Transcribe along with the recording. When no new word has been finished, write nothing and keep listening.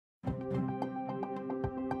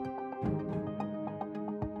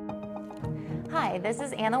Hi, this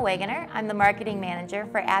is Anna Wagoner. I'm the Marketing Manager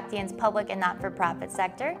for Aptean's Public and Not-for-Profit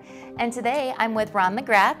sector. And today I'm with Ron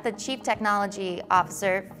McGrath, the Chief Technology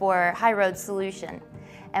Officer for HighRoad Solution.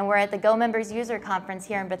 And we're at the Gomembers User Conference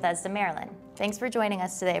here in Bethesda, Maryland. Thanks for joining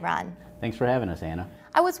us today, Ron. Thanks for having us, Anna.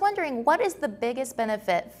 I was wondering, what is the biggest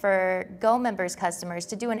benefit for Gomembers customers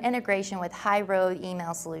to do an integration with HighRoad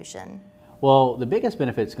email solution? Well, the biggest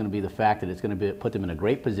benefit is going to be the fact that it's going to put them in a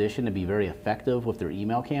great position to be very effective with their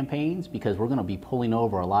email campaigns, because we're going to be pulling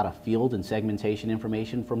over a lot of field and segmentation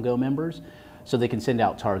information from Gomembers so they can send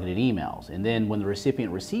out targeted emails. And then when the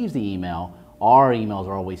recipient receives the email, our emails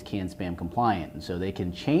are always CAN-SPAM compliant, and so they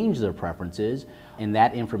can change their preferences, and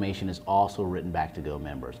that information is also written back to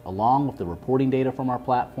Gomembers, along with the reporting data from our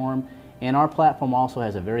platform. And our platform also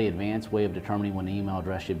has a very advanced way of determining when an email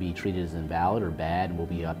address should be treated as invalid or bad, and we'll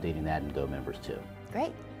be updating that in Gomembers too.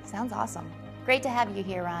 Great, sounds awesome. Great to have you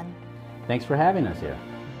here, Ron. Thanks for having us here.